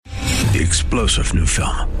The explosive new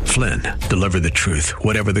film, Flynn, deliver the truth,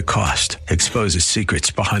 whatever the cost, exposes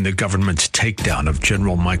secrets behind the government's takedown of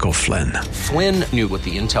General Michael Flynn. Flynn knew what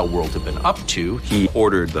the intel world had been up to. He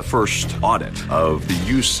ordered the first audit of the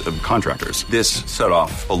use of contractors. This set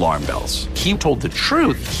off alarm bells. He told the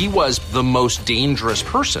truth. He was the most dangerous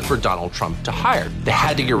person for Donald Trump to hire. They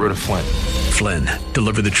had to get rid of Flynn. Flynn,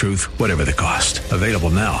 deliver the truth, whatever the cost. Available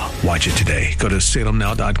now. Watch it today. Go to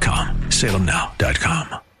salemnow.com.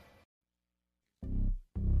 salemnow.com.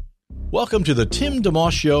 Welcome to the Tim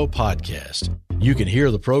DeMoss Show podcast. You can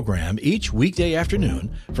hear the program each weekday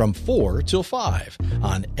afternoon from 4 till 5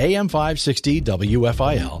 on AM 560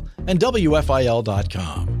 WFIL and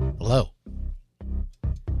WFIL.com. Hello.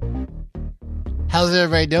 How's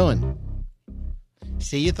everybody doing?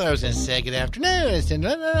 See, you thought I was going to say good afternoon. I said,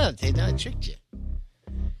 no, I tricked you.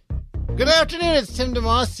 Good afternoon, it's Tim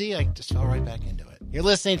DeMoss. See, I just fell right back into it. You're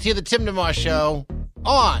listening to the Tim DeMoss Show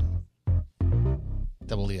on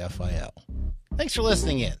WFIL. Thanks for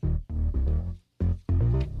listening in.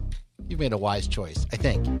 You've made a wise choice, I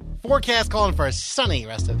think. Forecast calling for a sunny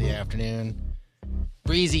rest of the afternoon.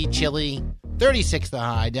 Breezy, chilly, 36 the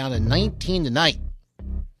high, down to 19 tonight.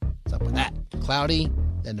 What's up with that? Cloudy,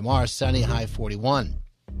 then tomorrow sunny, high 41.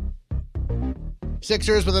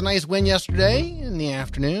 Sixers with a nice win yesterday in the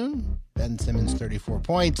afternoon. Ben Simmons, 34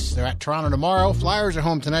 points. They're at Toronto tomorrow. Flyers are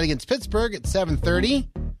home tonight against Pittsburgh at 7:30.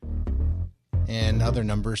 And other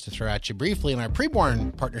numbers to throw at you briefly in our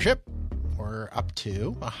preborn partnership. We're up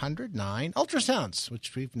to 109 ultrasounds,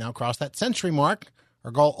 which we've now crossed that century mark.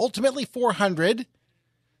 Our goal, ultimately 400.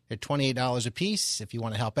 They're $28 a piece if you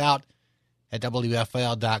want to help out at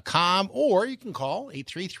WFIL.com, or you can call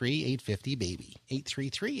 833-850-BABY,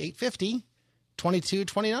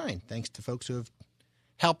 833-850-2229. Thanks to folks who have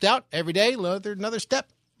helped out every day. Another step,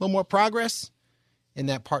 a little more progress in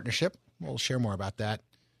that partnership. We'll share more about that.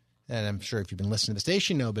 And I'm sure if you've been listening to the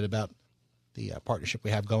station, you know a bit about the partnership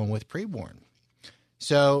we have going with Preborn.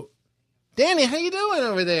 So, Danny, how you doing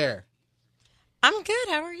over there? I'm good.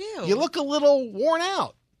 How are you? You look a little worn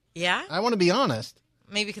out. Yeah? I want to be honest.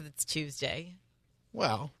 Maybe because it's Tuesday.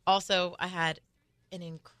 Well. Also, I had an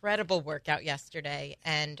incredible workout yesterday,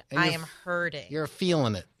 and I am hurting. You're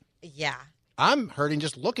feeling it. Yeah. I'm hurting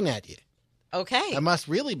just looking at you. Okay. I must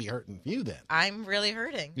really be hurting you then. I'm really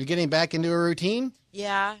hurting. You're getting back into a routine?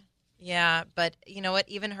 Yeah, but you know what?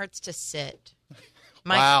 Even hurts to sit.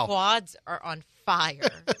 My Wow. quads are on fire.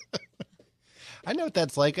 I know what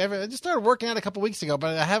that's like. I just started working out a couple weeks ago,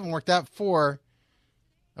 but I haven't worked out for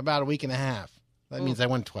about a week and a half. That means I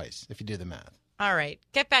went twice, if you do the math. All right.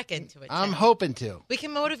 Get back into it. I'm Tim. hoping to. We can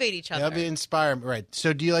motivate each other. That'll be inspiring. Right.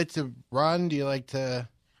 So do you like to run? Do you like to...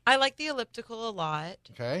 I like the elliptical a lot.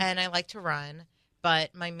 Okay. And I like to run.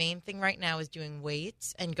 But my main thing right now is doing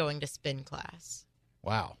weights and going to spin class.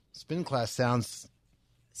 Wow. Spin class sounds...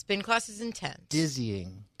 Spin class is intense.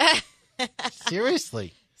 Dizzying.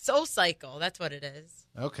 Seriously. Soul Cycle. That's what it is.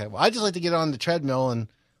 Okay. Well, I just like to get on the treadmill and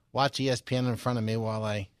watch ESPN in front of me while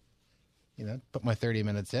I, put my 30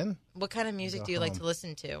 minutes in. What kind of music do you like to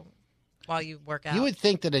listen to while you work out? You would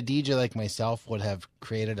think that a DJ like myself would have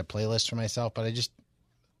created a playlist for myself, but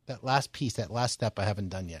that last piece, that last step I haven't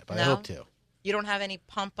done yet, but I hope to. You don't have any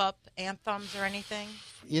pump-up anthems or anything?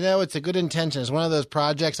 It's a good intention. It's one of those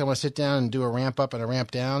projects I want to sit down and do a ramp up and a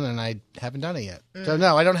ramp down, and I haven't done it yet. So,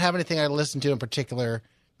 no, I don't have anything I listen to in particular,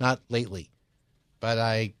 not lately. But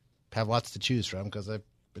I have lots to choose from because I've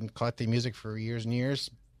been collecting music for years and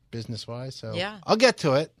years, business-wise. So yeah. I'll get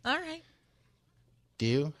to it. All right. Do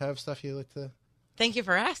you have stuff you like to... Thank you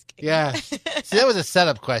for asking. Yeah. See, that was a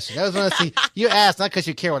setup question. I was want to see you asked not because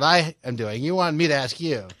you care what I am doing. You wanted me to ask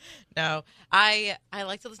you. No, I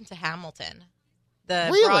like to listen to Hamilton, the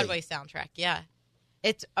Really? Broadway soundtrack. Yeah,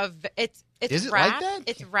 it's Is it rap. like that?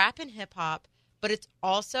 It's rap and hip hop, but it's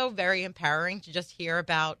also very empowering to just hear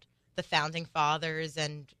about the founding fathers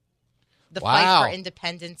and the fight for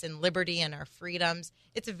independence and liberty and our freedoms.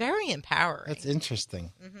 It's very empowering. That's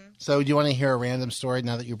interesting. Mm-hmm. So do you want to hear a random story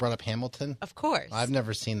now that you brought up Hamilton? Of course. I've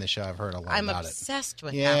never seen the show. I've heard a lot I'm about it. I'm obsessed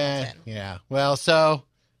with Yeah, Hamilton. yeah. Well, so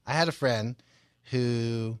I had a friend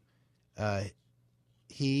who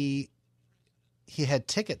he had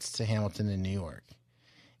tickets to Hamilton in New York,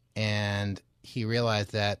 and he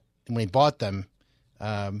realized that when he bought them,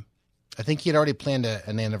 I think he had already planned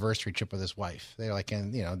an anniversary trip with his wife. They're like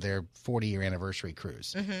in, their 40-year anniversary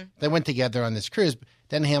cruise. Mm-hmm. They went together on this cruise.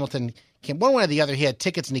 Then Hamilton came one way or the other. He had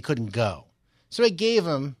tickets and he couldn't go. So he gave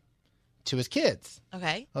them to his kids.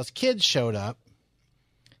 Okay. Well, his kids showed up,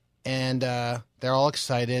 and they're all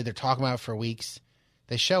excited. They're talking about it for weeks.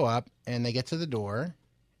 They show up, and they get to the door,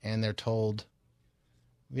 and they're told,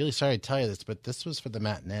 really sorry to tell you this, but this was for the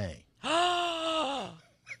matinee.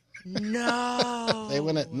 No. They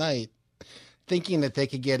went at night thinking that they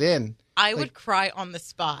could get in. I would cry on the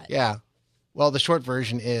spot. Yeah. Well, the short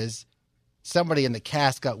version is somebody in the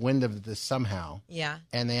cast got wind of this somehow. Yeah.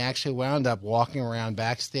 And they actually wound up walking around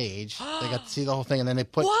backstage. They got to see the whole thing, and then they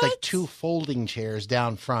put What? like 2 folding chairs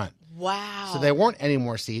down front. Wow. So there weren't any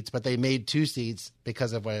more seats, but they made 2 seats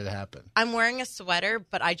because of what had happened. I'm wearing a sweater,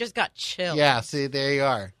 but I just got chills. Yeah, see, there you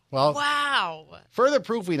are. Well, Wow. further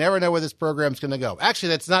proof we never know where this program's going to go. Actually,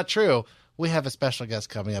 that's not true. We have a special guest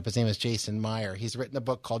coming up. His name is Jason Meyer. He's written a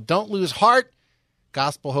book called Don't Lose Heart,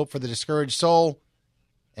 Gospel Hope for the Discouraged Soul.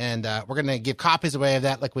 And we're going to give copies away of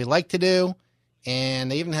that like we like to do. And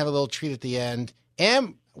they even have a little treat at the end.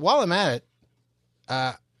 And while I'm at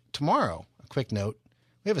it, tomorrow, a quick note,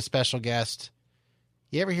 we have a special guest.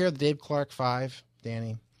 You ever hear of the Dave Clark 5,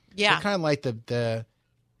 Danny? Yeah. They're kind of like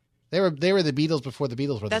they were the Beatles before the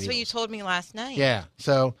Beatles were That's the Beatles. what you told me last night. Yeah.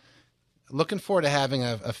 So looking forward to having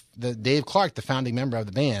the Dave Clark, the founding member of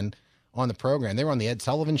the band, on the program. They were on the Ed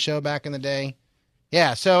Sullivan Show back in the day.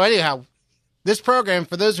 Yeah. So anyhow, this program,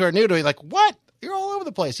 for those who are new to it, like, what? You're all over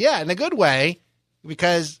the place. Yeah, in a good way,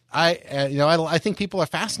 because I think people are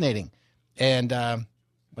fascinating. And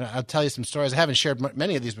I'll tell you some stories. I haven't shared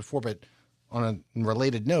many of these before, but on a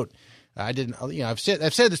related note, I didn't. I've said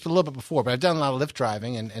this a little bit before, but I've done a lot of Lyft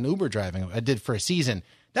driving and Uber driving. I did for a season.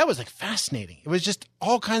 That was like fascinating. It was just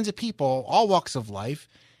all kinds of people, all walks of life,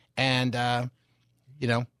 and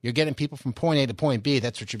you're getting people from point A to point B.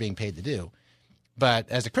 That's what you're being paid to do. But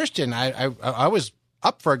as a Christian, I was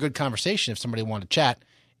up for a good conversation if somebody wanted to chat.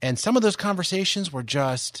 And some of those conversations were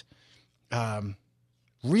just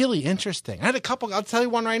really interesting. I had a couple. I'll tell you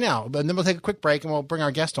one right now, but then we'll take a quick break and we'll bring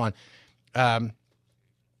our guest on. I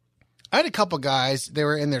had a couple guys. They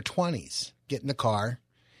were in their 20s, get in the car.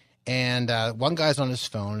 And one guy's on his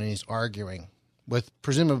phone and he's arguing with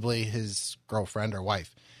presumably his girlfriend or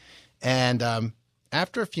wife. And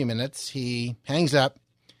after a few minutes, he hangs up.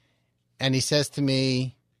 And he says to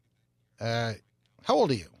me, how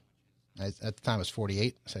old are you? At the time, I was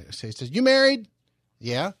 48. So he says, you married?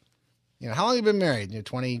 Yeah. How long have you been married?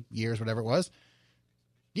 20 years, whatever it was.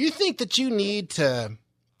 Do you think that you need to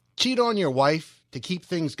cheat on your wife to keep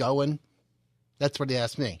things going? That's what he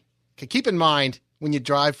asked me. Okay, keep in mind, when you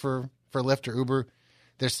drive for Lyft or Uber,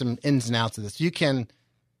 there's some ins and outs of this.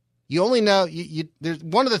 You only know, there's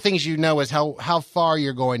one of the things you know is how far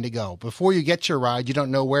you're going to go. Before you get your ride, you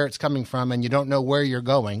don't know where it's coming from and you don't know where you're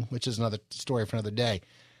going, which is another story for another day.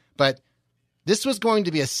 But this was going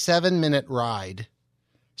to be a 7-minute ride.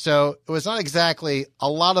 So it was not exactly a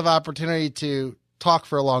lot of opportunity to talk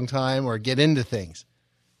for a long time or get into things.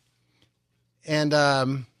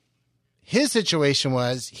 And his situation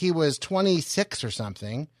was he was 26 or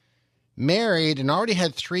something, married, and already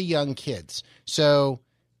had 3 young kids. So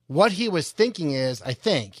what he was thinking is,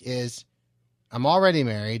 I'm already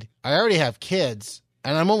married, I already have kids,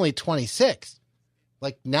 and I'm only 26.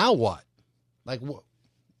 Like, now what? Like,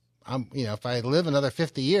 if I live another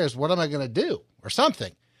 50 years, what am I going to do? Or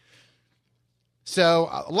something. So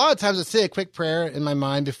a lot of times I say a quick prayer in my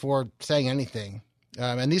mind before saying anything.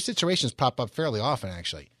 And these situations pop up fairly often,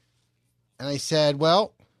 actually. And I said,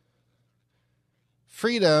 well,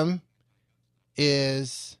 freedom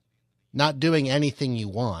is not doing anything you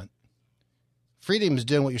want. Freedom is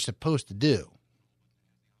doing what you're supposed to do.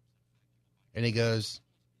 And he goes,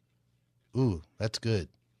 ooh, that's good.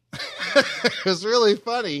 It was really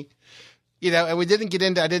funny. And we didn't get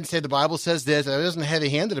into, I didn't say the Bible says this. I wasn't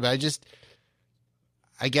heavy-handed about it.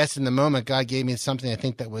 I guess in the moment, God gave me something I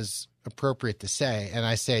think that was appropriate to say. And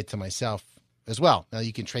I say it to myself as well. Now,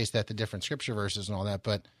 you can trace that to different scripture verses and all that,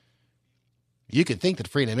 but you can think that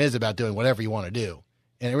freedom is about doing whatever you want to do.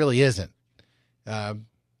 And it really isn't. There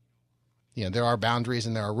are boundaries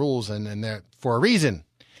and there are rules and they're for a reason.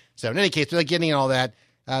 So in any case, without getting into all that,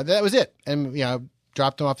 that was it. And,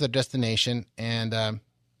 dropped them off at their destination and,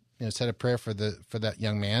 said a prayer for that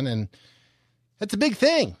young man. And that's a big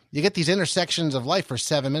thing. You get these intersections of life for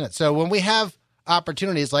 7 minutes. So when we have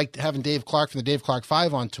opportunities like having Dave Clark from the Dave Clark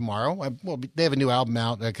 5 on tomorrow, they have a new album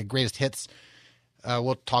out, like a greatest hits.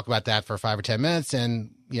 We'll talk about that for 5 or 10 minutes.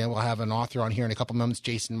 And, we'll have an author on here in a couple moments,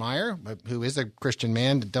 Jason Meyer, who is a Christian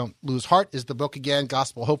man. Don't Lose Heart is the book again,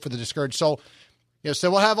 Gospel Hope for the Discouraged Soul.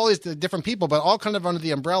 So we'll have all these different people, but all kind of under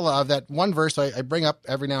the umbrella of that one verse I bring up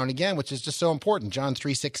every now and again, which is just so important. John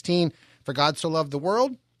 3:16, for God so loved the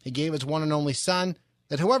world, he gave his one and only son,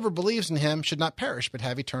 that whoever believes in him should not perish, but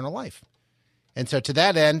have eternal life. And so to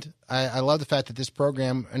that end, I love the fact that this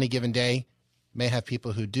program, any given day, may have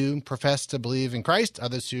people who do profess to believe in Christ,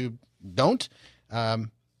 others who don't.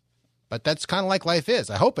 But that's kind of like life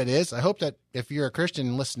is. I hope it is. I hope that if you're a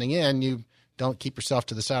Christian listening in, you don't keep yourself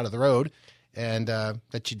to the side of the road, and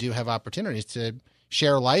that you do have opportunities to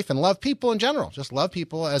share life and love people in general. Just love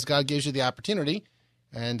people as God gives you the opportunity,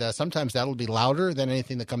 and sometimes that'll be louder than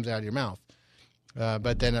anything that comes out of your mouth.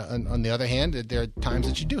 But then on the other hand, there are times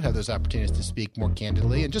that you do have those opportunities to speak more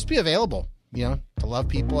candidly and just be available, to love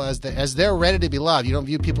people as they're ready to be loved. You don't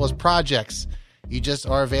view people as projects. You just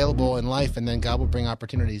are available in life, and then God will bring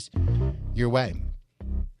opportunities your way.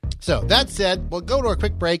 So that said, we'll go to a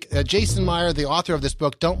quick break. Jason Meyer, the author of this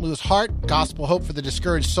book, Don't Lose Heart, Gospel Hope for the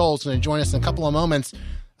Discouraged Soul, is going to join us in a couple of moments.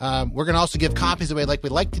 We're going to also give copies away like we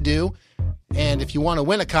like to do. And if you want to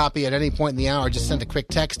win a copy at any point in the hour, just send a quick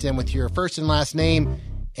text in with your first and last name,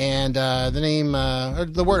 and the name or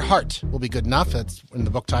the word heart will be good enough. That's in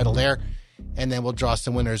the book title there. And then we'll draw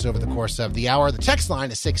some winners over the course of the hour. The text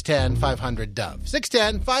line is 610-500-DOVE.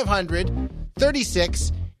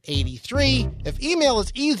 610-500-3683. If email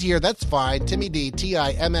is easier, that's fine. Timmy D,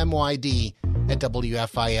 TIMMYD at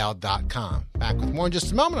WFIL.com. Back with more in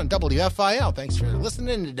just a moment on WFIL. Thanks for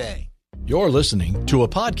listening today. You're listening to a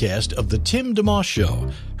podcast of The Tim DeMoss Show,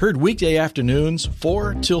 heard weekday afternoons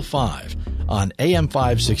 4 till 5 on AM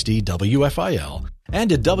 560 WFIL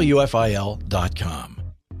and at WFIL.com.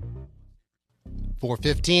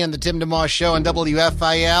 4:15 on The Tim DeMoss Show on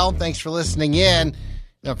WFIL. Thanks for listening in.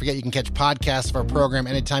 Don't forget you can catch podcasts of our program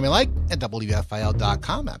anytime you like at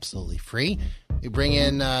WFIL.com, absolutely free. We bring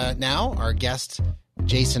in now our guest,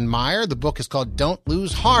 Jason Meyer. The book is called Don't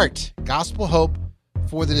Lose Heart, Gospel Hope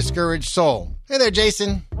for the Discouraged Soul. Hey there,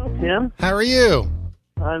 Jason. Hi, Tim. How are you?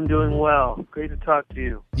 I'm doing well. Great to talk to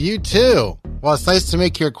you. You too. Well, it's nice to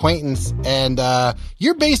make your acquaintance. And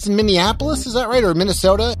you're based in Minneapolis, is that right, or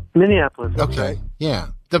Minnesota? Minneapolis. Okay. Right. Yeah.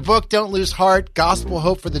 The book, Don't Lose Heart, Gospel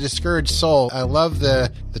Hope for the Discouraged Soul. I love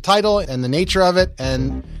the title and the nature of it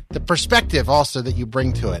and the perspective also that you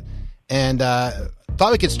bring to it. And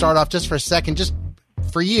thought we could start off just for a second, just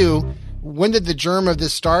for you. When did the germ of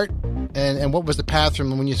this start, and what was the path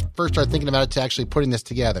from when you first started thinking about it to actually putting this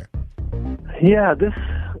together? Yeah, this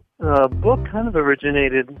book kind of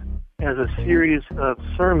originated as a series of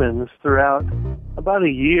sermons throughout about a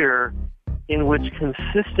year in which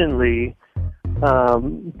consistently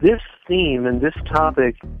this theme and this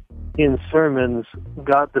topic in sermons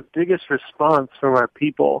got the biggest response from our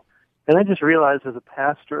people. And I just realized as a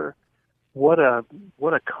pastor what a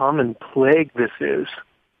common plague this is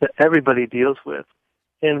that everybody deals with.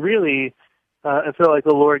 And really, I feel like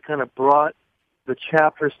the Lord kind of brought the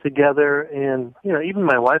chapters together, and, even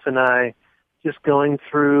my wife and I just going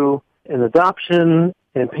through an adoption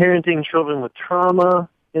and parenting children with trauma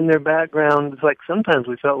in their background. It's like sometimes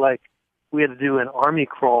we felt like we had to do an army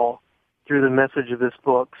crawl through the message of this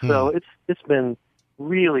book. So it's been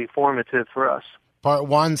really formative for us. Part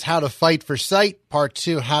one's how to fight for sight. Part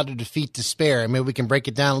two, how to defeat despair. Maybe we can break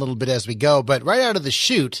it down a little bit as we go. But right out of the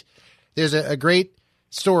chute, there's a great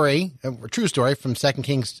story, a true story from 2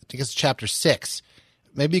 Kings, I guess chapter 6.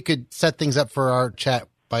 Maybe you could set things up for our chat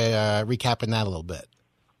by recapping that a little bit.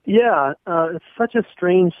 Yeah, it's such a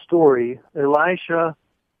strange story. Elisha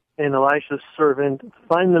and Elisha's servant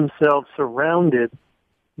find themselves surrounded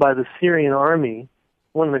by the Syrian army,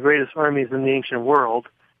 one of the greatest armies in the ancient world.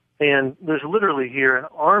 And there's literally here an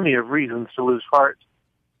army of reasons to lose heart.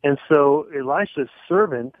 And so Elisha's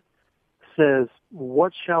servant says,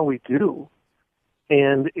 "What shall we do?"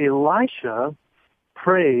 And Elisha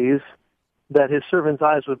prays that his servant's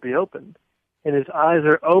eyes would be opened. And his eyes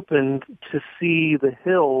are opened to see the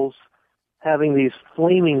hills having these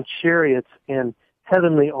flaming chariots and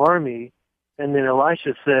heavenly army. And then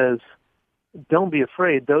Elisha says, "Don't be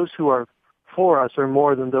afraid. Those who are for us are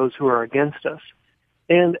more than those who are against us."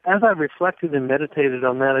 And as I reflected and meditated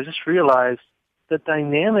on that, I just realized the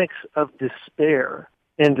dynamics of despair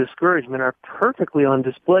and discouragement are perfectly on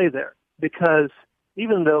display there. Because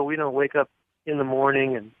even though we don't wake up in the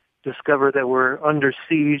morning and discover that we're under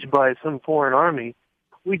siege by some foreign army,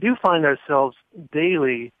 we do find ourselves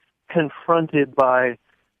daily confronted by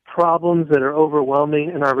problems that are overwhelming,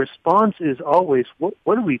 and our response is always, what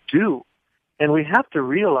do we do? And we have to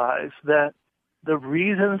realize that the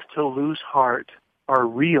reasons to lose heart are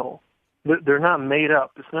real. They're not made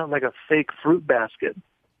up. It's not like a fake fruit basket.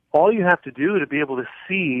 All you have to do to be able to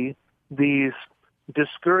see these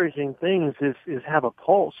discouraging things is have a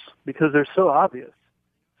pulse, because they're so obvious.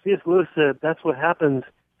 C.S. Lewis said that's what happens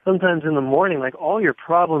sometimes in the morning, like all your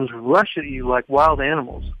problems rush at you like wild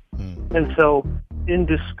animals. And so in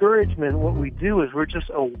discouragement, what we do is we're just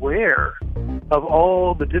aware of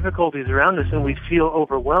all the difficulties around us, and we feel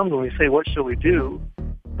overwhelmed when we say, what shall we do?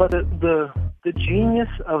 But the genius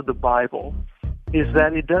of the Bible is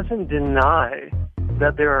that it doesn't deny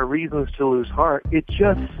that there are reasons to lose heart. It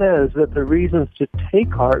just says that the reasons to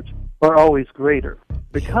take heart are always greater,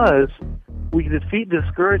 because we defeat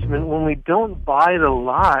discouragement when we don't buy the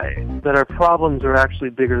lie that our problems are actually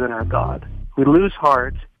bigger than our God. We lose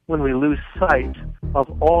heart when we lose sight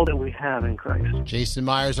of all that we have in Christ. Jason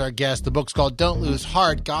Myers, our guest. The book's called Don't Lose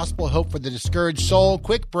Heart, Gospel Hope for the Discouraged Soul.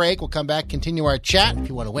 Quick break. We'll come back, continue our chat. If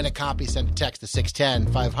you want to win a copy, send a text to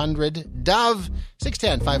 610-500-DOVE,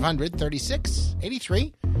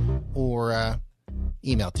 610-500-3683, or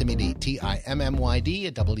email Timmy D, TIMMYD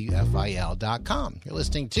at WFIL.com. You're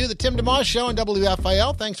listening to The Tim DeMoss Show on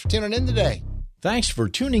WFIL. Thanks for tuning in today. Thanks for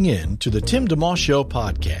tuning in to the Tim DeMoss Show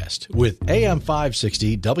podcast with AM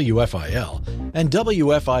 560 WFIL and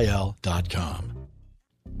WFIL.com.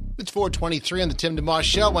 It's 4:23 on the Tim DeMoss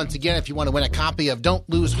Show. Once again, if you want to win a copy of Don't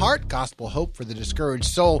Lose Heart, Gospel Hope for the Discouraged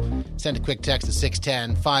Soul, send a quick text to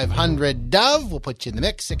 610-500-DOVE. We'll put you in the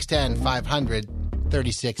mix,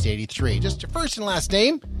 610-500-3683. Just your first and last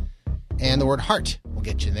name and the word heart will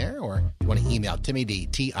get you in there. Or if you want to email Timmy D,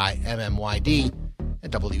 TIMMYD, at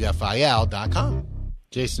WFIL.com.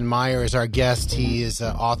 Jason Meyer is our guest. He is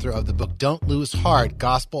author of the book Don't Lose Heart,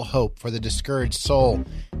 Gospel Hope for the Discouraged Soul.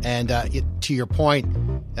 And to your point,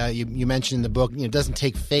 you mentioned in the book, it doesn't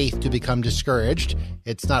take faith to become discouraged.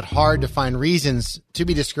 It's not hard to find reasons to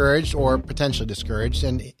be discouraged or potentially discouraged.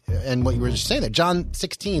 And what you were just saying there, John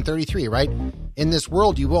 16:33, right? In this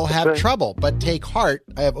world you will have trouble, but take heart,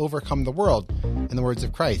 I have overcome the world, in the words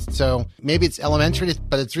of Christ. So maybe it's elementary,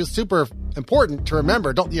 but it's really super important to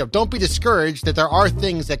remember. Don't be discouraged that there are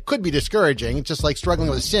things that could be discouraging. It's just like struggling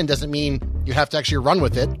with sin doesn't mean you have to actually run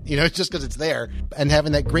with it, just because it's there. And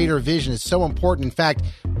having that greater vision is so important. In fact,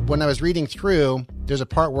 when I was reading through, there's a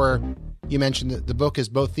part where you mentioned that the book is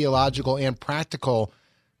both theological and practical,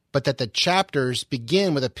 but that the chapters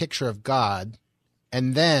begin with a picture of God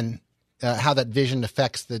and then how that vision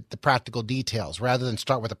affects the practical details, rather than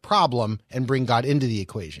start with a problem and bring God into the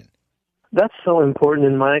equation. That's so important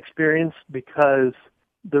in my experience, because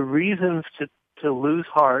the reasons to lose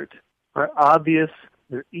heart are obvious.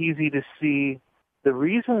 They're easy to see. The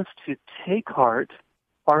reasons to take heart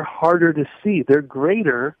are harder to see. They're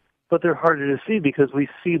greater, but they're harder to see because we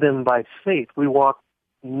see them by faith. We walk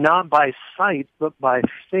not by sight, but by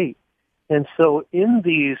faith. And so in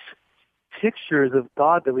these pictures of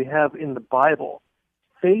God that we have in the Bible,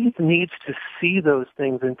 faith needs to see those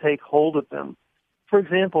things and take hold of them. For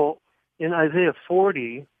example, in Isaiah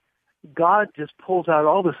 40, God just pulls out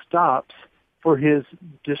all the stops for his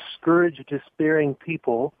discouraged, despairing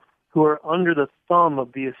people who are under the thumb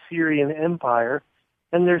of the Assyrian Empire,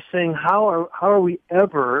 and they're saying, how are we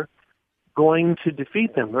ever going to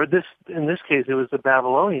defeat them? Or in this case, it was the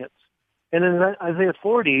Babylonians. And in Isaiah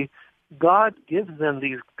 40, God gives them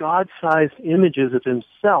these God-sized images of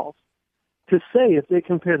himself to say, if they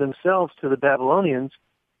compare themselves to the Babylonians,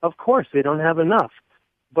 of course they don't have enough.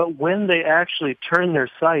 But when they actually turn their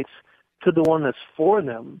sights to the one that's for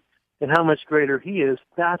them and how much greater he is,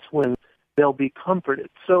 that's when they'll be comforted.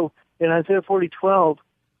 So in Isaiah 40:12,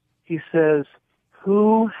 he says,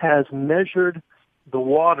 who has measured the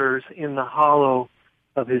waters in the hollow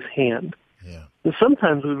of his hand? Yeah. And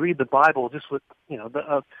sometimes we read the Bible just with,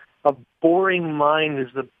 a boring mind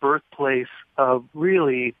is the birthplace of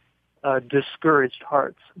really discouraged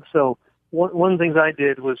hearts. So one of the things I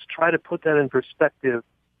did was try to put that in perspective.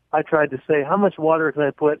 I tried to say, how much water can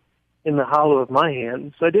I put in the hollow of my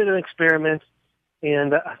hand? So I did an experiment,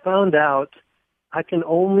 and I found out I can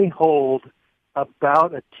only hold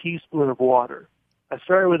about a teaspoon of water. I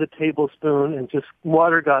started with a tablespoon, and just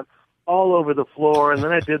water got all over the floor, and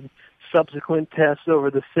then I did subsequent tests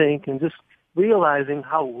over the sink, and just realizing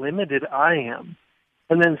how limited I am.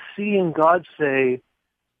 And then seeing God say,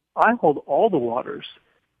 I hold all the waters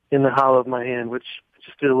in the hollow of my hand, which I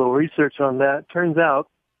just did a little research on that. Turns out,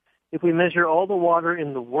 if we measure all the water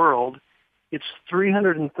in the world, it's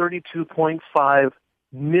 332.5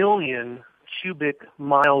 million cubic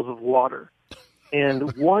miles of water.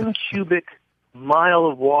 And 1 cubic mile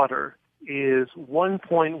of water is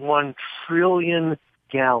 1.1 trillion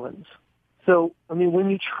gallons. So, when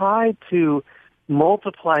you try to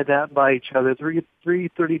multiply that by each other,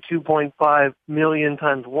 332.5 million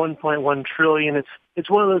times 1.1 trillion, it's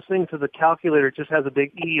one of those things that the calculator just has a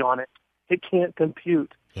big E on it. It can't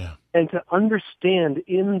compute. Yeah. And to understand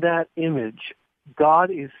in that image, God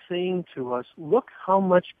is saying to us, look how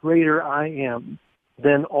much greater I am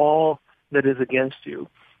than all that is against you.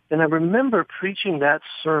 And I remember preaching that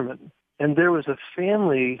sermon, and there was a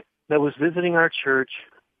family that was visiting our church.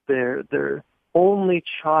 Their only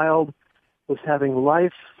child was having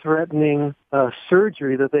life-threatening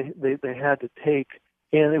surgery that they had to take.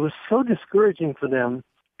 And it was so discouraging for them,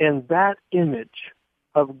 and that image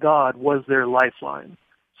of God was their lifeline.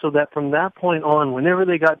 So that from that point on, whenever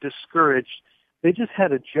they got discouraged, they just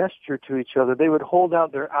had a gesture to each other. They would hold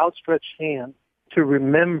out their outstretched hand to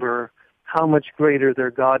remember how much greater their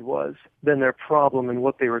God was than their problem and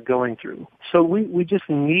what they were going through. So we just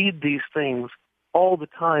need these things all the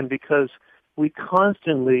time, because we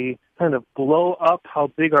constantly kind of blow up how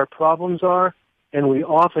big our problems are, and we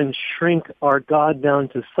often shrink our God down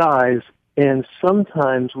to size, and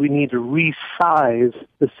sometimes we need to resize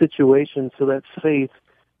the situation so that faith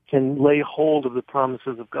can lay hold of the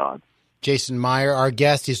promises of God. Jason Meyer, our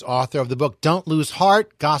guest, is author of the book Don't Lose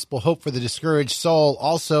Heart, Gospel Hope for the Discouraged Soul,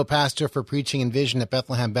 also pastor for Preaching and Vision at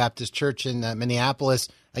Bethlehem Baptist Church in Minneapolis.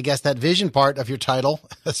 I guess that vision part of your title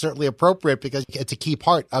is certainly appropriate, because it's a key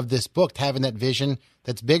part of this book, having that vision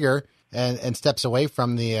that's bigger and steps away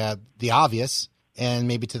from the obvious and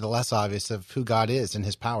maybe to the less obvious of who God is and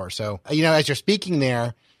his power. So, as you're speaking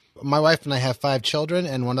there, my wife and I have 5 children,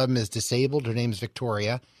 and one of them is disabled. Her name is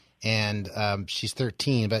Victoria. And she's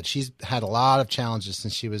 13, but she's had a lot of challenges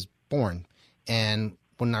since she was born. And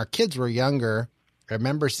when our kids were younger, I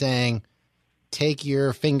remember saying, take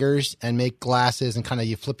your fingers and make glasses, and kind of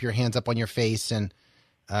you flip your hands up on your face. And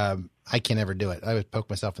I can't ever do it. I would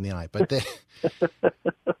poke myself in the eye. But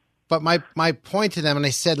but my point to them, and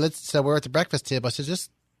I said, so we're at the breakfast table. I said,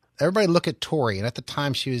 just everybody look at Tori. And at the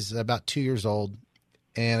time she was about 2 years old.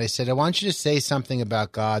 And I said, I want you to say something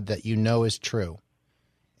about God that you know is true.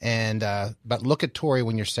 And but look at Tori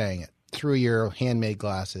when you're saying it through your handmade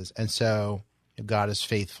glasses. And so God is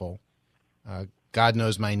faithful. God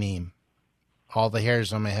knows my name. All the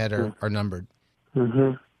hairs on my head are numbered.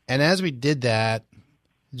 Mm-hmm. And as we did that,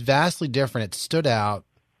 it's vastly different. It stood out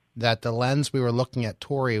that the lens we were looking at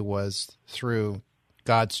Tori was through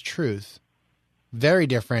God's truth. Very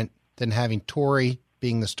different than having Tori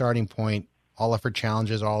being the starting point, all of her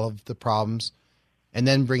challenges, all of the problems, and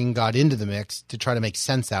then bringing God into the mix to try to make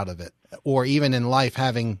sense out of it. Or even in life,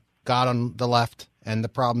 having God on the left and the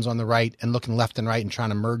problems on the right, and looking left and right and trying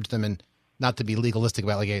to merge them, and not to be legalistic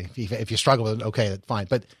about, like, if you struggle with it, okay, that's fine.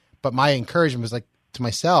 But my encouragement was, like, to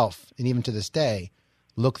myself, and even to this day,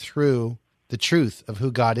 look through the truth of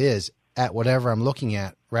who God is at whatever I'm looking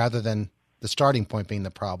at, rather than the starting point being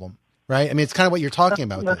the problem, right? I mean, it's kind of what you're talking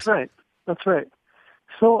about. That's right. That's right.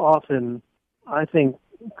 So often, I think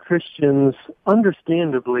Christians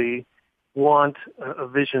understandably want a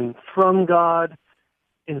vision from God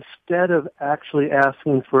instead of actually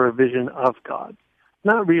asking for a vision of God,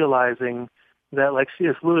 not realizing that, like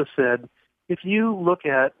C.S. Lewis said, if you look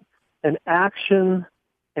at an action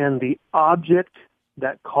and the object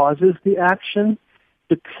that causes the action,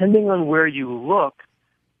 depending on where you look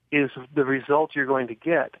is the result you're going to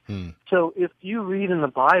get. So if you read in the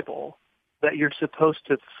Bible that you're supposed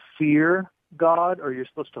to fear God, or you're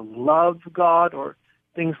supposed to love God, or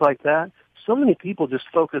things like that, so many people just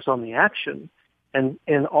focus on the action,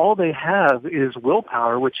 and all they have is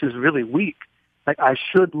willpower, which is really weak. Like, I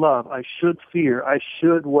should love, I should fear, I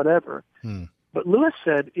should whatever. But Lewis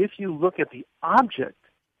said, if you look at the object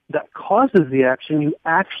that causes the action, you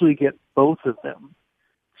actually get both of them.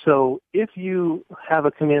 So if you have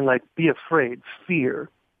a command like, be afraid, fear,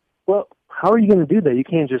 well, how are you going to do that? You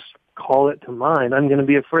can't just call it to mind, I'm going to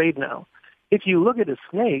be afraid now. If you look at a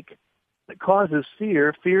snake that causes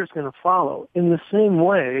fear, fear is going to follow. In the same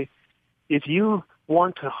way, if you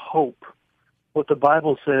want to hope, what the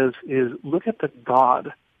Bible says is look at the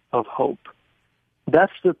God of hope.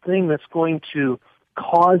 That's the thing that's going to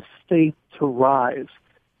cause faith to rise.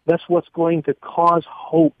 That's what's going to cause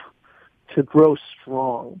hope to grow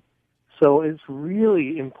strong. So it's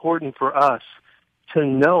really important for us to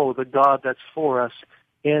know the God that's for us,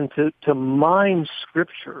 and to mine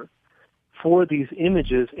Scripture for these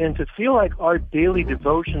images, and to feel like our daily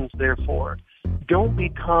devotions, therefore, don't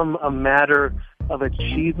become a matter of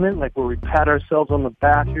achievement, like where we pat ourselves on the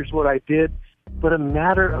back, here's what I did, but a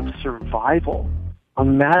matter of survival, a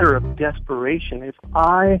matter of desperation. If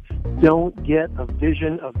I don't get a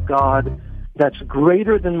vision of God that's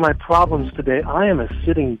greater than my problems today, I am a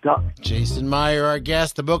sitting duck. Jason Meyer, our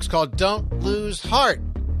guest. The book's called Don't Lose Heart,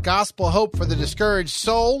 Gospel Hope for the Discouraged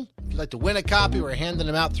Soul. If you'd like to win a copy, we're handing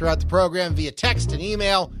them out throughout the program via text and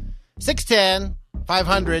email.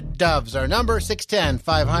 610-500-DOVES, our number,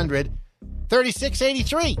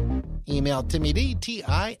 610-500-3683. Email Timmy D,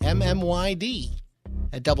 TIMMYD,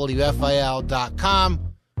 at WFIL.com.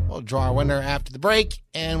 We'll draw our winner after the break,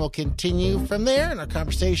 and we'll continue from there in our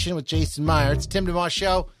conversation with Jason Meyer. It's the Tim DeMoss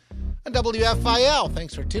Show on WFIL.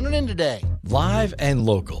 Thanks for tuning in today. Live and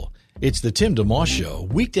local. It's the Tim DeMoss Show,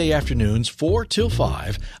 weekday afternoons 4 till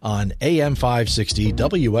 5 on AM 560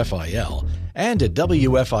 WFIL and at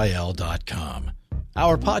WFIL.com.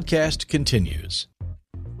 Our podcast continues.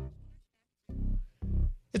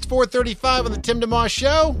 It's 4:35 on the Tim DeMoss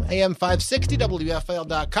Show, AM 560,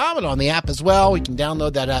 WFIL.com, and on the app as well. You can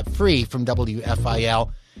download that app free from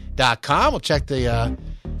WFIL.com. We'll check the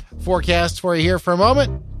forecast for you here for a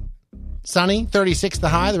moment. Sunny, 36 the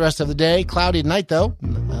high the rest of the day. Cloudy tonight, though.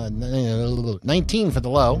 19 for the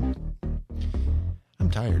low.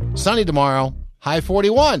 I'm tired. Sunny tomorrow. High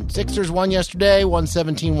 41. Sixers won yesterday,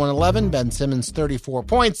 117-111. Ben Simmons, 34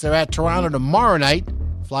 points. They're at Toronto tomorrow night.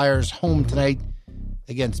 Flyers home tonight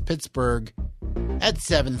against Pittsburgh at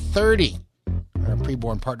 7:30. Our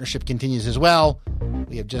preborn partnership continues as well.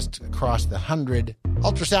 We have just crossed the 100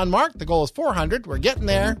 ultrasound mark. The goal is 400. We're getting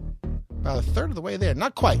there. About a third of the way there.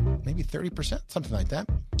 Not quite. Maybe 30%, something like that.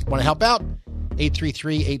 Want to help out?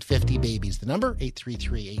 833-850-BABY is the number.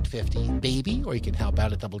 833-850-BABY. Or you can help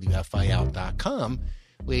out at WFIL.com.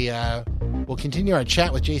 We will continue our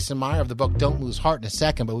chat with Jason Meyer of the book Don't Lose Heart in a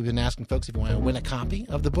second, but we've been asking folks if you want to win a copy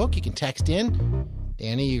of the book, you can text in.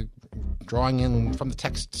 Danny, you're drawing in from the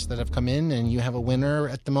texts that have come in, and you have a winner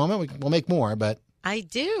at the moment. We'll make more, but I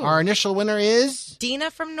do. Our initial winner is Dina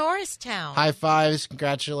from Norristown. High fives,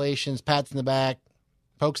 congratulations, pats in the back,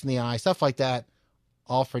 pokes in the eye, stuff like that.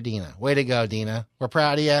 All for Dina. Way to go, Dina. We're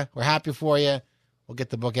proud of you. We're happy for you. We'll get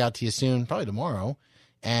the book out to you soon, probably tomorrow.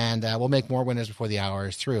 And we'll make more winners before the hour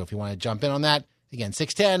is through. If you want to jump in on that, again,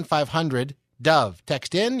 610-500-DOVE.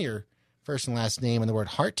 Text in your first and last name and the word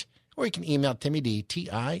heart, or you can email Timmy D,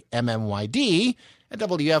 TIMMYD, at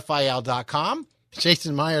WFIL.com.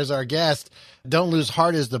 Jason Meyer's our guest. Don't Lose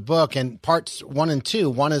Heart is the book, and parts 1 and 2.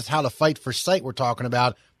 One is how to fight for sight we're talking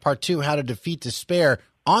about. Part 2, how to defeat despair.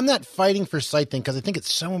 On that fighting for sight thing, because I think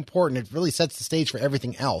it's so important, it really sets the stage for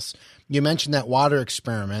everything else. You mentioned that water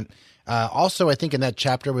experiment. Also, I think in that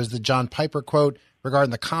chapter was the John Piper quote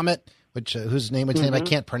regarding the comet, whose name I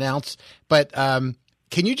can't pronounce. But can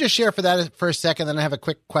you just share for that for a second? Then I have a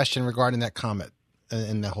quick question regarding that comet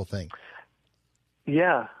and the whole thing.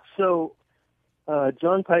 Yeah. So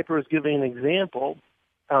John Piper is giving an example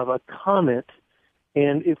of a comet,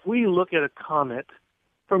 and if we look at a comet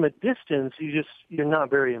from a distance, you're not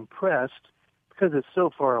very impressed because it's so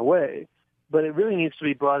far away. But it really needs to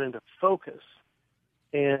be brought into focus.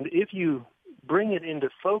 And if you bring it into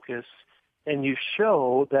focus and you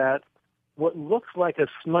show that what looks like a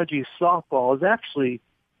smudgy softball is actually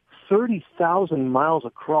 30,000 miles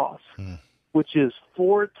across, which is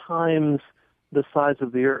 4 times the size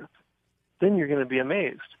of the Earth, then you're going to be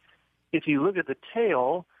amazed. If you look at the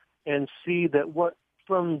tail and see that what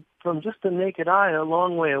from just the naked eye a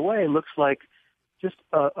long way away looks like just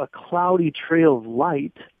a cloudy trail of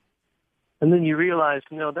light, and then you realize,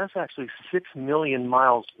 no, that's actually 6 million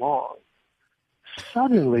miles long.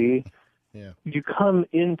 Suddenly, you come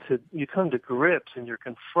to grips and you're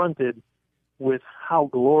confronted with how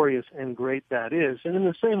glorious and great that is. And in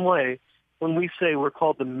the same way, when we say we're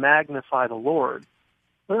called to magnify the Lord,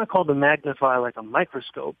 we're not called to magnify like a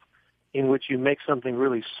microscope in which you make something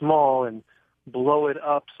really small and blow it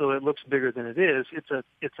up so it looks bigger than it is. It's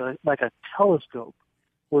like a telescope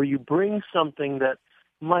where you bring something that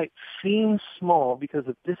might seem small because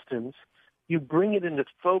of distance, you bring it into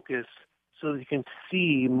focus so that you can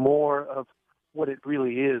see more of what it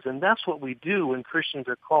really is. And that's what we do when Christians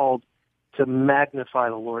are called to magnify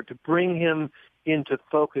the Lord, to bring him into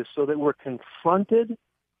focus so that we're confronted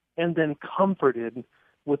and then comforted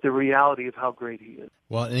with the reality of how great he is.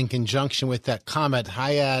 Well, in conjunction with that comet,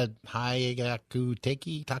 Hayatuke,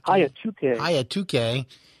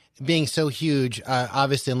 being so huge,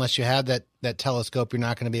 obviously, unless you have that telescope, you're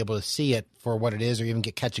not going to be able to see it for what it is or even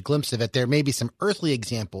catch a glimpse of it. There may be some earthly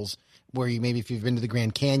examples where you maybe if you've been to the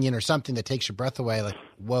Grand Canyon or something that takes your breath away, like,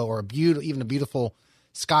 whoa, or even a beautiful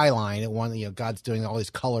skyline at one, God's doing all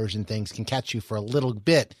these colors and things can catch you for a little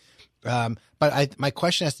bit. But my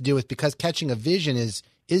question has to do with, because catching a vision is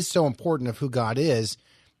so important of who God is.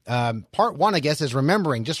 Part 1, I guess, is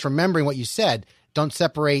remembering what you said. Don't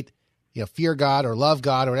separate, fear God or love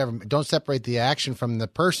God or whatever. Don't separate the action from the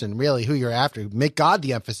person, really, who you're after. Make God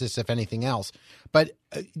the emphasis, if anything else. But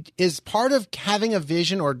is part of having a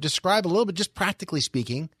vision, or describe a little bit, just practically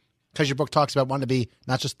speaking, because your book talks about wanting to be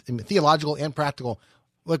not just theological and practical,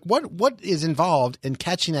 like what is involved in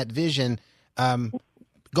catching that vision,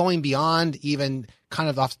 going beyond even kind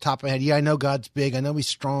of off the top of my head, I know God's big, I know he's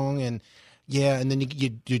strong, and then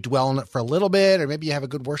you dwell on it for a little bit, or maybe you have a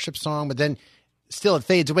good worship song, but then still it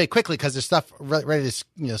fades away quickly because there's stuff ready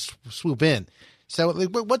to swoop in. So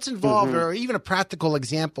what's involved, or even a practical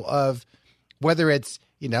example of whether it's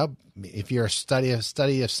if you're a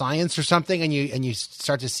study of science or something, and you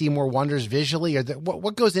start to see more wonders visually, or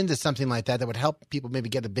what goes into something like that would help people maybe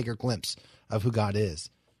get a bigger glimpse of who God is?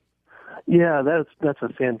 Yeah, that's a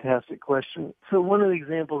fantastic question. So one of the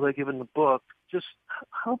examples I give in the book, just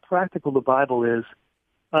how practical the Bible is.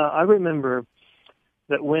 I remember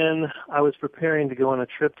that when I was preparing to go on a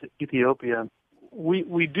trip to Ethiopia,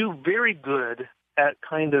 we do very good at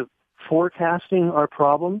kind of forecasting our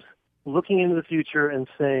problems, looking into the future and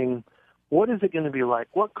saying, what is it going to be like?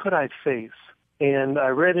 What could I face? And I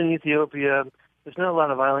read in Ethiopia, there's not a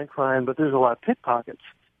lot of violent crime, but there's a lot of pickpockets.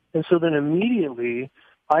 And so then immediately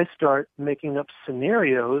I start making up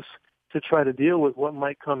scenarios to try to deal with what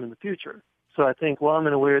might come in the future. So I think, well, I'm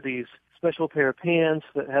going to wear these special pair of pants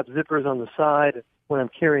that have zippers on the side. When I'm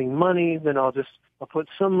carrying money, then I'll put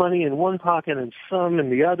some money in one pocket and some in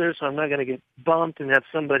the other, so I'm not going to get bumped and have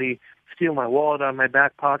somebody steal my wallet out of my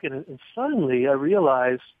back pocket. And suddenly I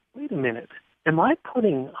realized, wait a minute, am I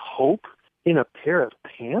putting hope in a pair of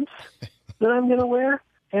pants that I'm going to wear?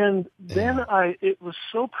 And then it was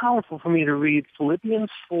so powerful for me to read Philippians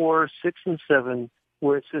 4, 6, and 7,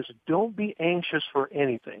 where it says, don't be anxious for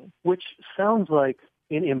anything, which sounds like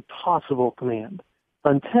an impossible command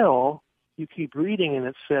until you keep reading and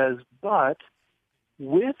it says, but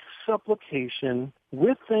with supplication,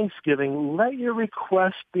 with thanksgiving, let your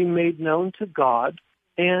request be made known to God,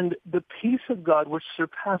 and the peace of God, which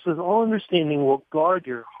surpasses all understanding, will guard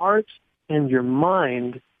your hearts and your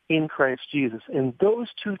mind in Christ Jesus. And those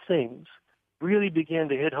two things really began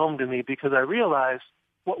to hit home to me, because I realized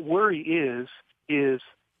what worry is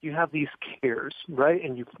you have these cares, right?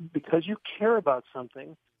 And because you care about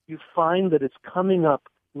something, you find that it's coming up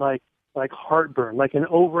like heartburn, like an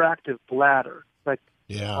overactive bladder.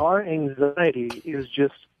 Our anxiety is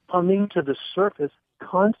just coming to the surface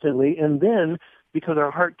constantly, and then because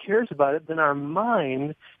our heart cares about it, then our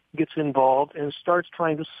mind gets involved and starts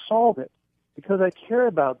trying to solve it. Because I care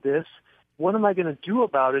about this, what am I going to do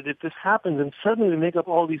about it if this happens? And suddenly we make up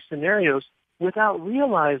all these scenarios without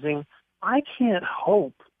realizing I can't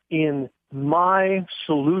hope in my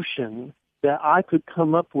solution that I could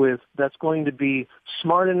come up with that's going to be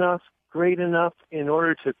smart enough, great enough in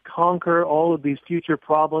order to conquer all of these future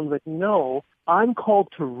problems. Like, no, I'm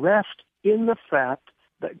called to rest in the fact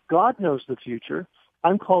that God knows the future.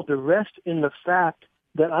 I'm called to rest in the fact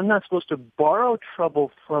that I'm not supposed to borrow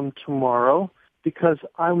trouble from tomorrow, because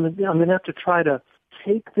I'm going to have to try to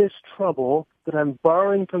take this trouble that I'm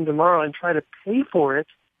borrowing from tomorrow and try to pay for it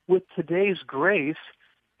with today's grace.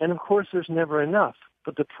 And of course, there's never enough.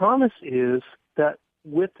 But the promise is that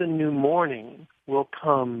with the new morning will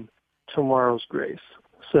come tomorrow's grace.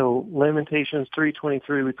 So Lamentations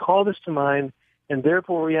 3:23, we call this to mind, and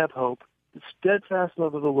therefore we have hope. The steadfast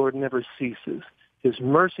love of the Lord never ceases. His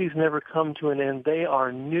mercies never come to an end. They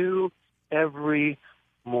are new every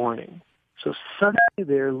morning. So suddenly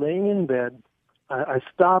there, laying in bed, I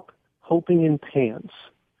stop hoping in pants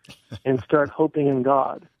and start hoping in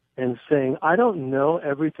God and saying, I don't know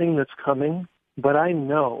everything that's coming, but I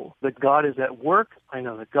know that God is at work. I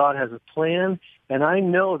know that God has a plan. And I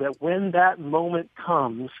know that when that moment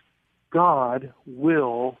comes, God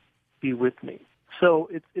will be with me. So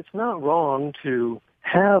it's not wrong to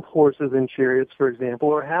have horses and chariots, for example,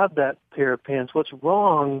 or have that pair of pants. What's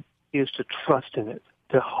wrong is to trust in it,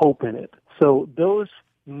 to hope in it. So those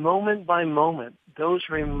moment by moment, those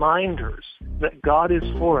reminders that God is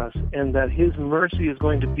for us and that His mercy is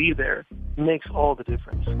going to be there makes all the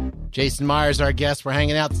difference. Jason Myers, our guest. We're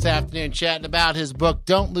hanging out this afternoon chatting about his book,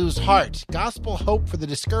 Don't Lose Heart, Gospel Hope for the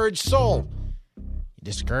Discouraged Soul. You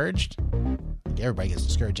discouraged? I think everybody gets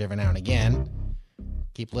discouraged every now and again.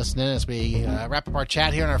 Keep listening as we wrap up our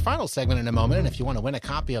chat here in our final segment in a moment. And if you want to win a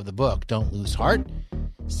copy of the book, Don't Lose Heart,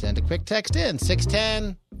 send a quick text in,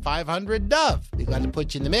 610-500-DOVE. Be glad to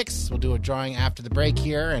put you in the mix. We'll do a drawing after the break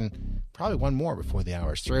here and probably one more before the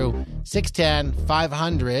hour's through.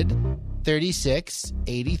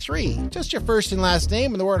 610-500-3683. Just your first and last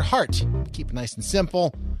name and the word heart. Keep it nice and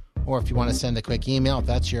simple. Or if you want to send a quick email, if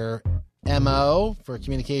that's your MO for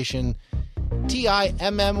communication,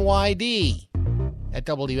 TIMMYD at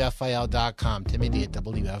WFIL.com. Timmy at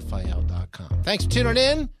WFIL.com. Thanks for tuning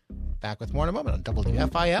in. Back with more in a moment on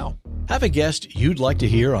WFIL. Have a guest you'd like to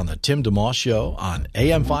hear on the Tim DeMoss Show on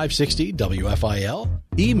AM 560 WFIL?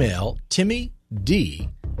 Email Timmy D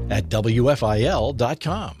at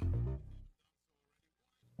WFIL.com.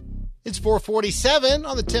 It's 4:47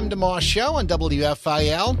 on the Tim DeMoss Show on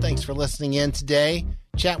WFIL. Thanks for listening in today.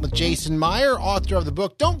 Chat with Jason Meyer, author of the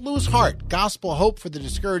book, Don't Lose Heart, Gospel Hope for the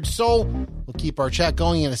Discouraged Soul. We'll keep our chat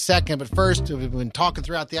going in a second, but first, we've been talking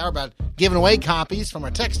throughout the hour about giving away copies from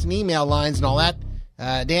our text and email lines and all that.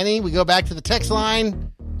 Danny, we go back to the text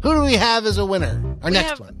line. Who do we have as a winner? Our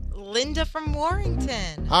next one. Linda from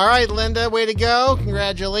Warrington. All right, Linda, way to go.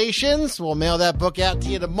 Congratulations. We'll mail that book out to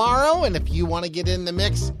you tomorrow. And if you want to get in the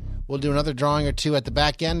mix, we'll do another drawing or two at the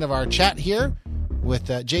back end of our chat here with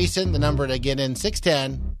Jason. The number to get in,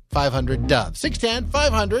 610-500-DOVE.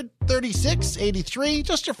 610-500-3683.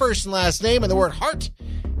 Just your first and last name and the word heart.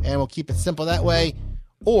 And we'll keep it simple that way.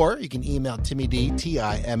 Or you can email Timmy D,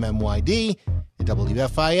 TIMMYD, at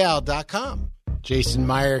WFIL.com. Jason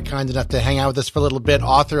Meyer, kind enough to hang out with us for a little bit,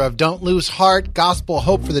 author of Don't Lose Heart, Gospel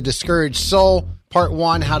Hope for the Discouraged Soul, Part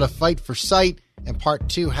 1, How to Fight for Sight, and Part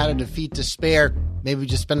 2, How to Defeat Despair. Maybe we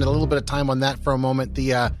just spend a little bit of time on that for a moment.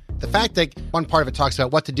 The fact that one part of it talks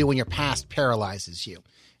about what to do when your past paralyzes you.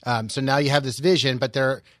 So now you have this vision, but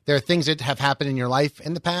there are things that have happened in your life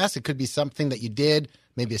in the past. It could be something that you did,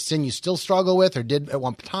 maybe a sin you still struggle with or did at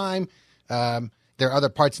one time. There are other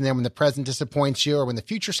parts in there when the present disappoints you or when the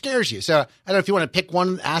future scares you. So I don't know if you want to pick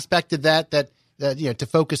one aspect of that to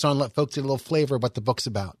focus on, let folks get a little flavor of what the book's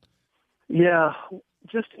about. Yeah,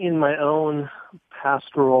 just in my own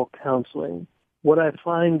pastoral counseling, what I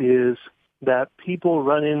find is that people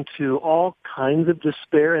run into all kinds of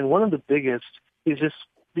despair, and one of the biggest is just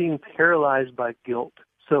being paralyzed by guilt.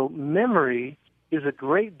 So memory is a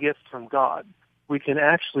great gift from God. We can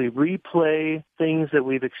actually replay things that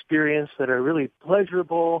we've experienced that are really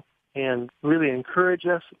pleasurable and really encourage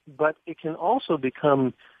us, but it can also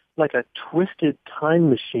become like a twisted time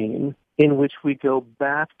machine in which we go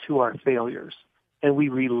back to our failures and we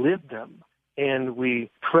relive them and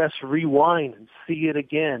we press rewind and see it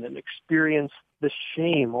again and experience the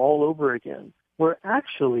shame all over again, where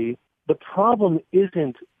actually the problem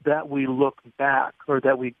isn't that we look back or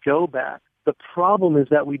that we go back. The problem is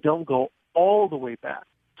that we don't go all the way back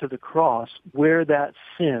to the cross where that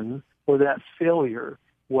sin or that failure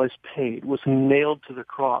was paid, was nailed to the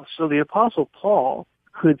cross. So the Apostle Paul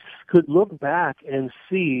could look back and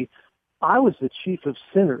see, I was the chief of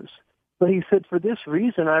sinners. But he said, for this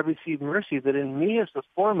reason I received mercy, that in me as the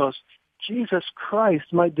foremost, Jesus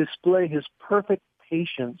Christ might display his perfect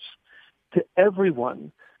patience to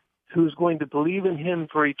everyone who's going to believe in him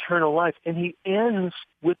for eternal life. And he ends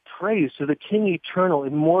with praise to the King eternal,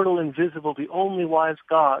 immortal, invisible, the only wise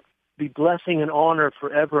God, be blessing and honor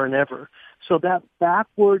forever and ever. So that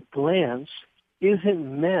backward glance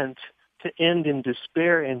isn't meant to end in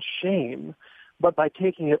despair and shame, but by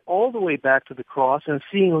taking it all the way back to the cross and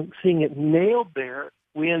seeing it nailed there,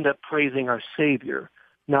 we end up praising our Savior,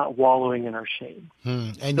 not wallowing in our shame.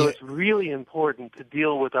 So it's really important to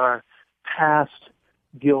deal with our past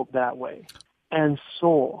guilt that way. And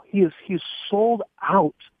soul. He's sold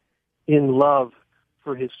out in love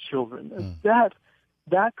for his children. And that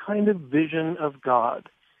kind of vision of God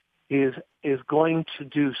is going to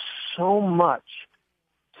do so much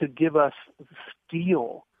to give us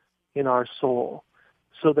steel in our soul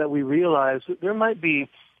so that we realize that there might be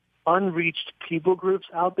unreached people groups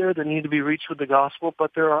out there that need to be reached with the gospel,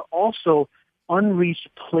 but there are also unreached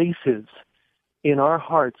places in our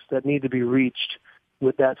hearts that need to be reached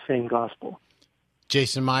with that same gospel.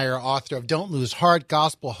 Jason Meyer, author of Don't Lose Heart,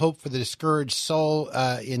 Gospel Hope for the Discouraged Soul.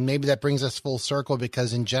 And maybe that brings us full circle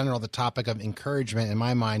because in general, the topic of encouragement in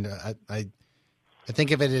my mind, I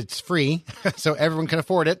think of it, it's free, so everyone can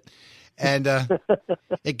afford it. And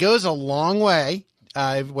it goes a long way,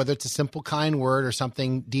 whether it's a simple, kind word or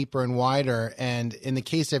something deeper and wider. And in the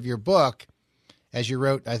case of your book, as you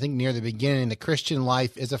wrote, I think near the beginning, the Christian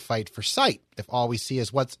life is a fight for sight. If all we see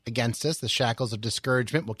is what's against us, the shackles of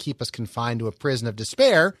discouragement will keep us confined to a prison of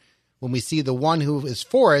despair. When we see the one who is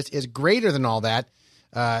for us is greater than all that,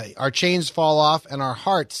 our chains fall off and our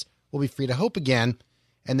hearts will be free to hope again.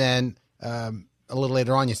 And then a little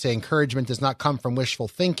later on, you say encouragement does not come from wishful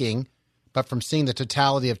thinking, but from seeing the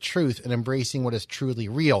totality of truth and embracing what is truly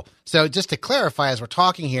real. So just to clarify, as we're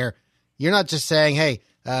talking here, you're not just saying, hey,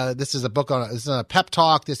 this is a book this is a pep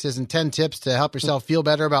talk. This isn't 10 tips to help yourself feel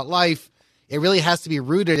better about life. It really has to be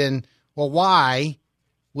rooted in, well, why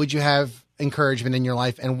would you have encouragement in your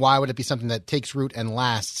life, and why would it be something that takes root and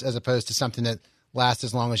lasts as opposed to something that lasts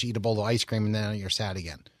as long as you eat a bowl of ice cream and then you're sad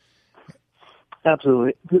again?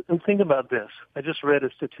 Absolutely. And think about this. I just read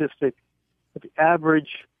a statistic that the average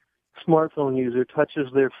smartphone user touches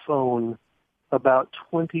their phone about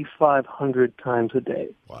 2,500 times a day.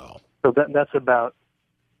 Wow. So that's about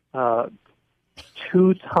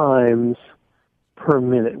 2 times per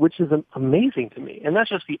minute, which is amazing to me. And that's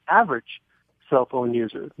just the average cell phone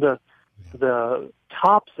user. The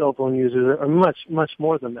top cell phone users are much, much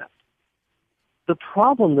more than that. The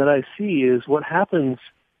problem that I see is what happens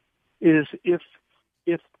is if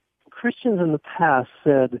Christians in the past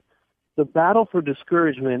said, the battle for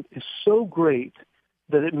discouragement is so great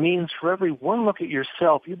that it means for every one look at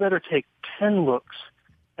yourself, you better take 10 looks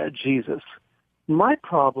at Jesus. My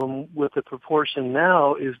problem with the proportion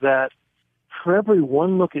now is that for every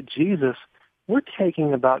one look at Jesus, we're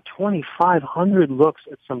taking about 2,500 looks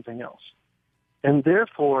at something else. And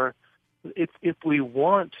therefore, if we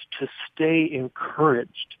want to stay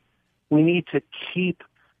encouraged, we need to keep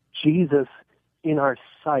Jesus in our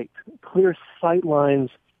sight, clear sight lines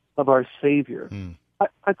of our Savior.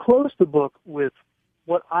 I close the book with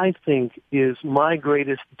what I think is my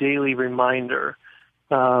greatest daily reminder.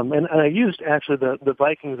 And I used actually the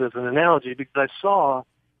Vikings as an analogy because I saw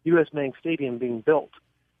U.S. Bank Stadium being built.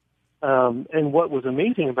 And what was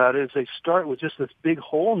amazing about it is they start with just this big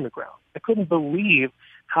hole in the ground. I couldn't believe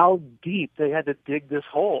how deep they had to dig this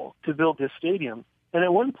hole to build this stadium. And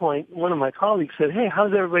at one point, one of my colleagues said, "Hey, how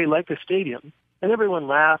does everybody like the stadium?" And everyone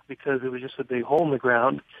laughed because it was just a big hole in the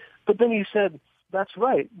ground. But then he said, "That's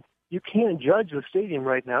right. You can't judge the stadium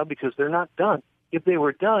right now because they're not done. If they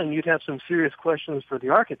were done, you'd have some serious questions for the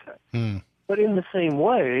architect." But in the same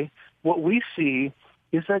way, what we see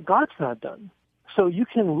is that God's not done. So you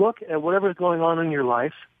can look at whatever's going on in your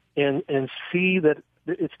life and see that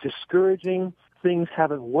it's discouraging, things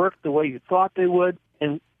haven't worked the way you thought they would,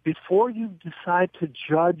 and before you decide to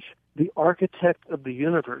judge the architect of the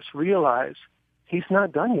universe, realize he's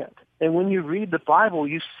not done yet. And when you read the Bible,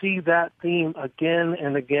 you see that theme again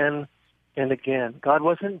and again and again. God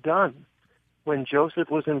wasn't done. When Joseph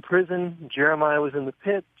was in prison, Jeremiah was in the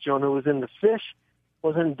pit, Jonah was in the fish,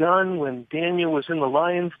 wasn't done when Daniel was in the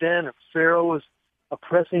lion's den, or Pharaoh was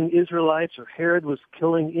oppressing Israelites, or Herod was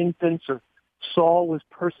killing infants, or Saul was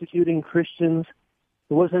persecuting Christians.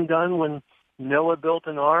 It wasn't done when Noah built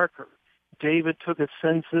an ark, or David took a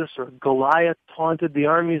census, or Goliath taunted the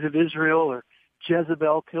armies of Israel, or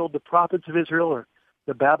Jezebel killed the prophets of Israel, or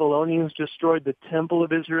the Babylonians destroyed the temple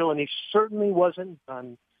of Israel. And he certainly wasn't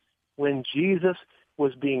done when Jesus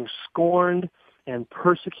was being scorned and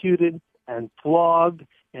persecuted and flogged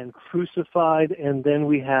and crucified, and then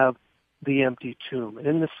we have the empty tomb. And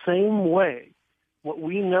in the same way, what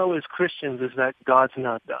we know as Christians is that God's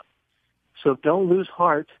not done. So don't lose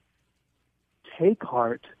heart. Take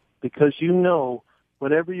heart, because you know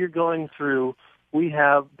whatever you're going through, we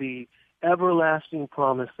have the everlasting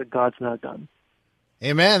promise that God's not done.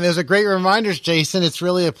 Amen. Those are great reminders, Jason. It's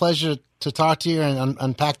really a pleasure to talk to you and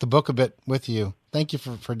unpack the book a bit with you. Thank you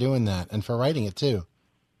for doing that and for writing it too.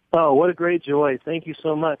 Oh, what a great joy. Thank you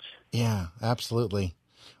so much. Yeah, absolutely.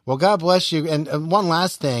 Well, God bless you. And one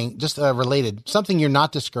last thing, just related, something you're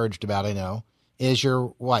not discouraged about, I know, is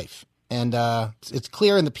your wife. And it's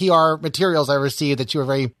clear in the PR materials I received that you were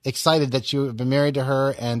very excited that you have been married to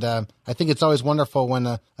her. And I think it's always wonderful when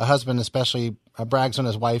a husband especially brags on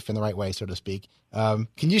his wife in the right way, so to speak. Can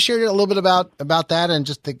you share a little bit about that and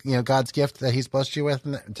just the, God's gift that he's blessed you with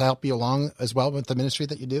and to help you along as well with the ministry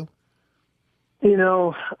that you do? It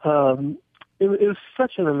was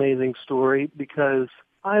such an amazing story because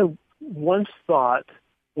I once thought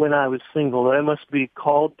when I was single that I must be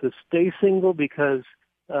called to stay single because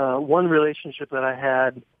one relationship that I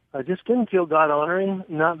had, I just didn't feel God-honoring,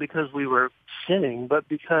 not because we were sinning, but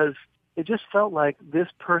because it just felt like this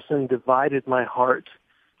person divided my heart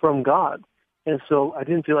from God. And so I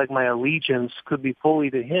didn't feel like my allegiance could be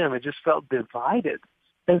fully to him. It just felt divided.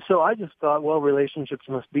 And so I just thought, well, relationships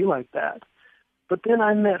must be like that. But then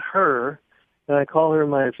I met her, and I call her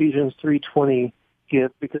my Ephesians 3:20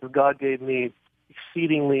 gift because God gave me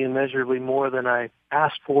exceedingly immeasurably more than I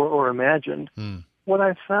asked for or imagined. What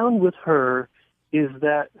I found with her is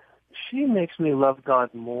that she makes me love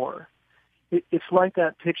God more. It's like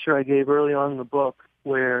that picture I gave early on in the book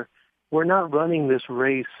where we're not running this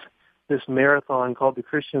race, this marathon called the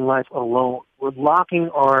Christian life alone. We're locking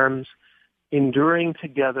arms, enduring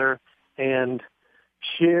together, and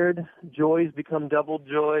shared joys become double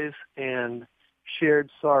joys, and shared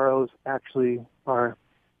sorrows actually are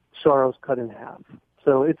sorrows cut in half.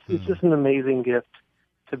 So it's just an amazing gift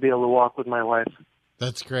to be able to walk with my wife.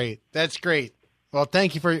 That's great. That's great. Well,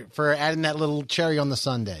 thank you for adding that little cherry on the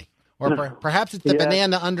sundae. Or perhaps it's the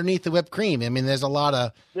banana underneath the whipped cream. I mean, there's a lot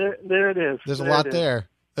of... There it is. There's a lot there.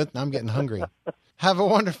 I'm getting hungry. Have a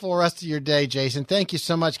wonderful rest of your day, Jason. Thank you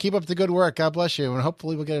so much. Keep up the good work. God bless you. And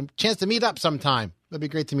hopefully we'll get a chance to meet up sometime. That'd be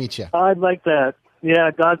great to meet you. I'd like that. Yeah,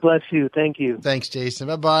 God bless you. Thank you. Thanks, Jason.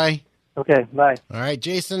 Bye-bye. Okay, bye. All right,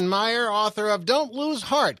 Jason Meyer, author of Don't Lose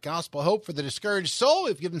Heart, Gospel Hope for the Discouraged Soul.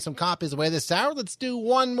 We've given some copies away this hour. Let's do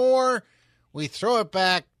one more. We throw it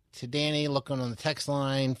back to Danny, looking on the text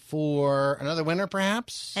line for another winner,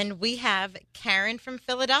 perhaps. And we have Karen from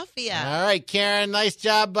Philadelphia. All right, Karen, nice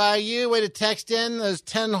job by you. Way to text in those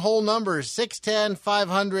 10 whole numbers,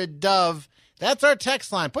 610-500-DOVE. That's our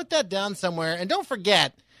text line. Put that down somewhere. And don't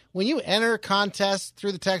forget, when you enter contests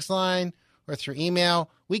through the text line or through email,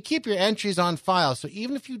 we keep your entries on file. So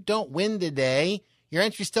even if you don't win today, your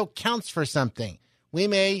entry still counts for something. We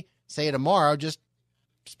may say tomorrow, just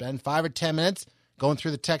spend 5 or 10 minutes going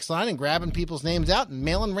through the text line and grabbing people's names out and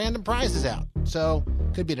mailing random prizes out. So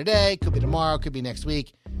could be today, could be tomorrow, could be next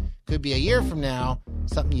week, could be a year from now.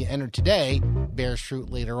 Something you entered today bears fruit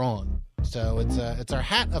later on. So it's our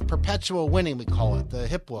hat of perpetual winning, we call it, the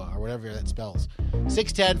HIPWA, or whatever that spells.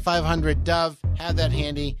 610-500-DOVE. Have that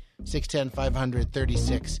handy.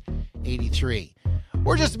 610-500-3683.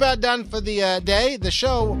 We're just about done for the day. The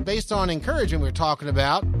show, based on encouragement we were talking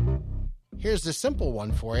about, here's the simple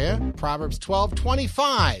one for you. Proverbs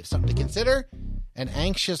 12:25. Something to consider. An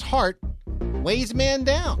anxious heart weighs a man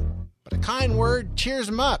down, but a kind word cheers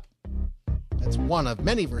him up. That's one of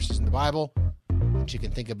many verses in the Bible that you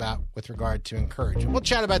can think about with regard to encouragement. We'll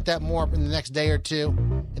chat about that more in the next day or two.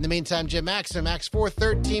 In the meantime, Jim Maxim, Acts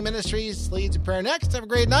 4:13 Ministries, leads in prayer next. Have a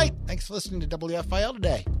great night. Thanks for listening to WFIL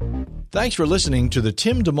today. Thanks for listening to the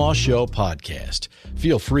Tim DeMoss Show podcast.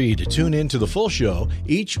 Feel free to tune in to the full show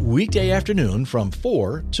each weekday afternoon from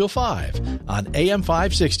 4 till 5 on AM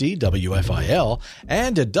 560 WFIL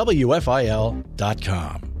and at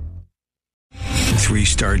WFIL.com.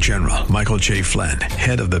 3-star General Michael J. Flynn,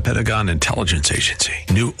 head of the Pentagon Intelligence Agency,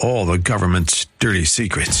 knew all the government's dirty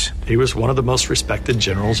secrets. He was one of the most respected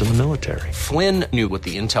generals in the military. Flynn knew what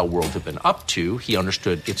the intel world had been up to. He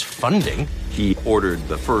understood its funding. He ordered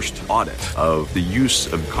the first audit of the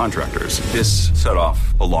use of contractors. This set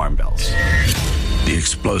off alarm bells. The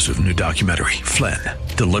explosive new documentary, Flynn,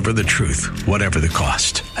 Deliver the Truth, Whatever the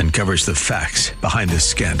Cost, uncovers the facts behind this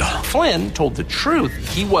scandal. Flynn told the truth.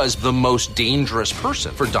 He was the most dangerous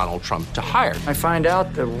person for Donald Trump to hire. I find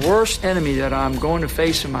out the worst enemy that I'm going to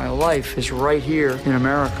face in my life is right here in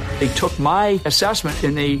America. They took my assessment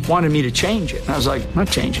and they wanted me to change it. And I was like, I'm not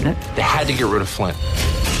changing it. They had to get rid of Flynn.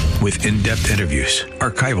 With in-depth interviews,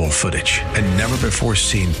 archival footage, and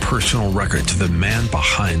never-before-seen personal records of the man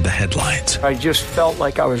behind the headlines. I just felt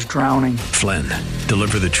like I was drowning. Flynn,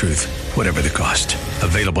 Deliver the Truth, Whatever the Cost.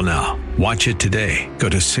 Available now. Watch it today. Go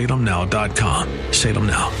to salemnow.com.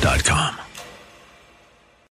 salemnow.com.